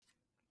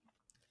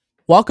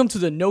Welcome to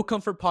the No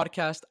Comfort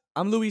Podcast.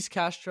 I'm Luis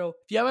Castro.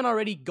 If you haven't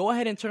already, go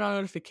ahead and turn on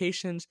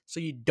notifications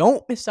so you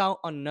don't miss out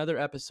on another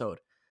episode.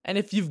 And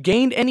if you've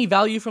gained any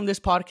value from this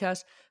podcast,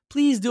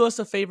 please do us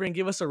a favor and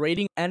give us a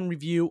rating and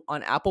review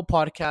on Apple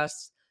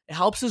Podcasts. It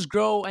helps us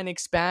grow and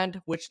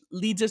expand, which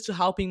leads us to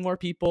helping more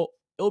people.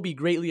 It will be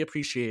greatly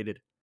appreciated.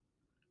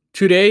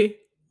 Today,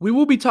 we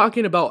will be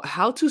talking about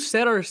how to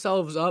set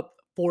ourselves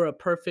up for a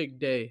perfect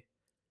day.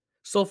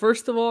 So,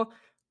 first of all,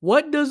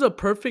 what does a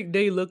perfect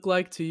day look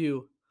like to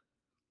you?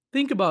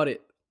 Think about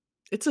it.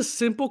 It's a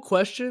simple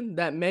question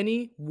that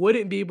many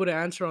wouldn't be able to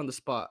answer on the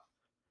spot.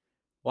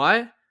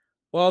 Why?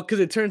 Well,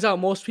 because it turns out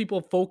most people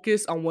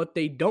focus on what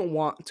they don't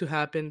want to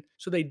happen,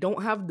 so they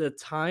don't have the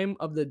time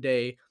of the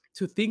day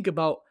to think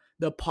about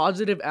the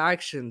positive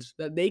actions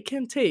that they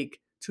can take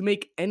to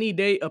make any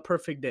day a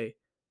perfect day.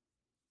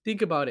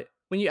 Think about it.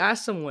 When you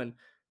ask someone,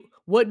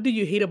 what do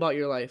you hate about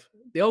your life?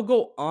 They'll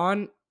go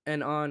on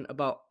and on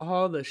about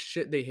all the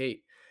shit they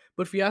hate.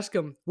 But if you ask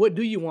them, what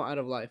do you want out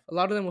of life? A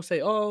lot of them will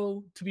say,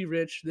 oh, to be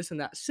rich, this and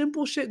that.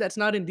 Simple shit that's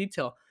not in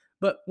detail.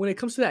 But when it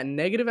comes to that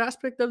negative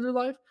aspect of their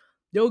life,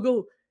 they'll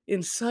go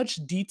in such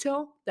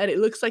detail that it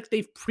looks like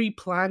they've pre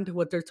planned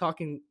what they're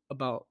talking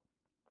about.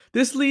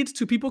 This leads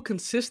to people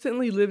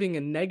consistently living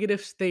in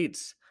negative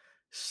states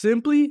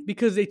simply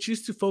because they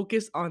choose to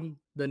focus on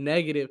the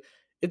negative.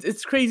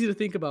 It's crazy to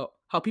think about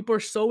how people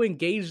are so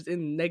engaged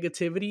in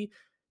negativity.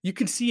 You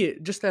can see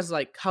it just as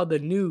like how the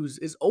news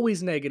is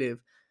always negative.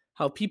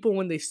 How people,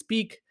 when they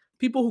speak,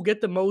 people who get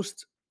the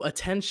most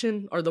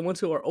attention are the ones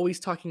who are always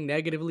talking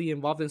negatively,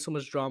 involved in so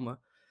much drama.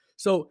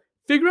 So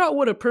figure out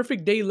what a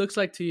perfect day looks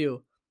like to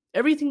you,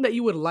 everything that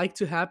you would like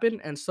to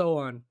happen, and so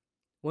on.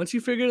 Once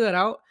you figure that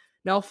out,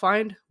 now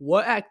find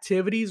what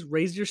activities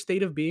raise your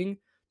state of being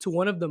to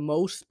one of the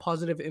most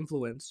positive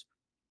influence.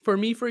 For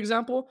me, for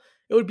example,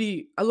 it would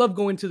be I love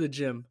going to the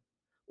gym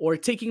or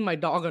taking my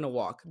dog on a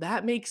walk.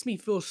 That makes me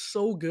feel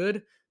so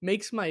good,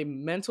 makes my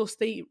mental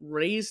state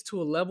raise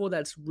to a level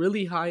that's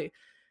really high,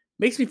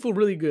 makes me feel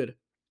really good.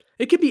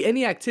 It could be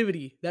any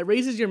activity that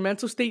raises your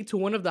mental state to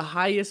one of the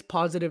highest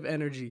positive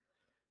energy.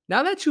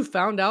 Now that you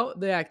found out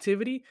the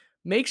activity,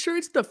 make sure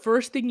it's the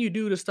first thing you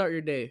do to start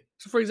your day.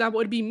 So, for example,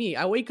 it'd be me.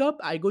 I wake up,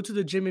 I go to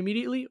the gym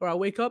immediately, or I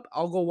wake up,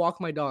 I'll go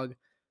walk my dog.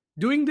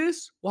 Doing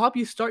this will help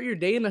you start your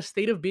day in a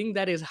state of being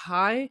that is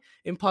high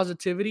in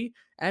positivity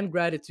and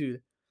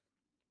gratitude,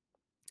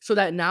 so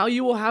that now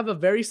you will have a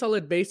very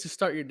solid base to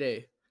start your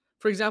day.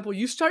 For example,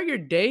 you start your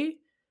day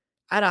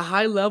at a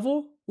high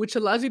level, which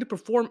allows you to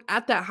perform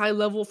at that high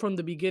level from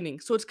the beginning.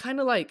 So, it's kind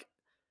of like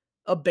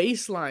a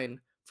baseline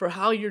for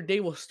how your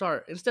day will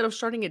start. Instead of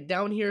starting it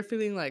down here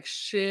feeling like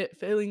shit,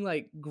 feeling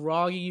like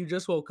groggy, you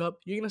just woke up,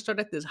 you're going to start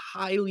at this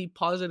highly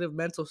positive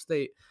mental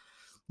state.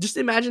 Just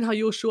imagine how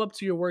you'll show up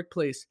to your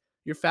workplace,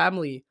 your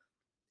family,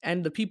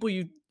 and the people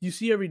you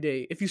see every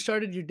day. If you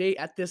started your day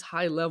at this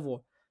high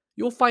level,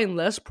 you'll find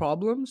less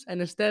problems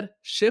and instead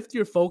shift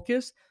your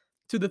focus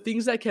to the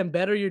things that can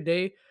better your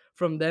day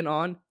from then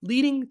on,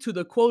 leading to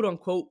the quote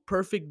unquote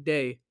perfect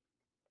day.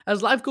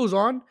 As life goes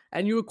on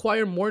and you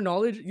acquire more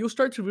knowledge, you'll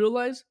start to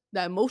realize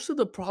that most of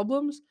the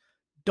problems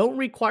don't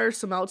require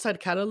some outside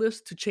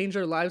catalyst to change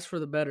our lives for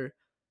the better.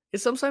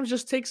 It sometimes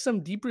just takes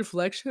some deep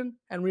reflection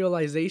and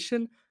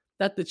realization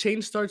that the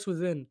change starts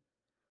within.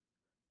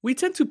 We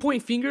tend to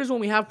point fingers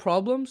when we have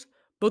problems,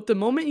 but the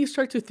moment you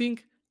start to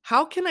think,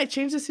 how can I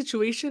change the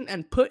situation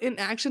and put in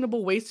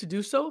actionable ways to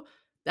do so?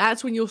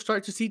 That's when you'll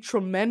start to see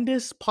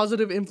tremendous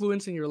positive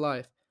influence in your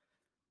life.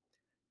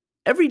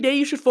 Every day,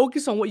 you should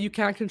focus on what you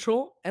can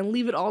control and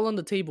leave it all on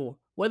the table.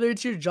 Whether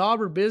it's your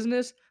job or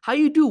business, how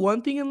you do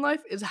one thing in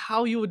life is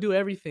how you will do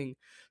everything.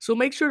 So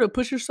make sure to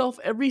push yourself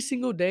every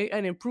single day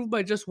and improve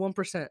by just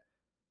 1%.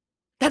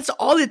 That's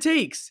all it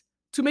takes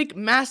to make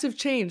massive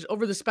change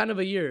over the span of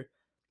a year.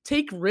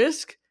 Take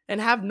risk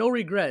and have no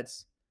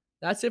regrets.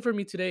 That's it for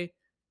me today.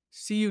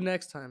 See you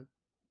next time.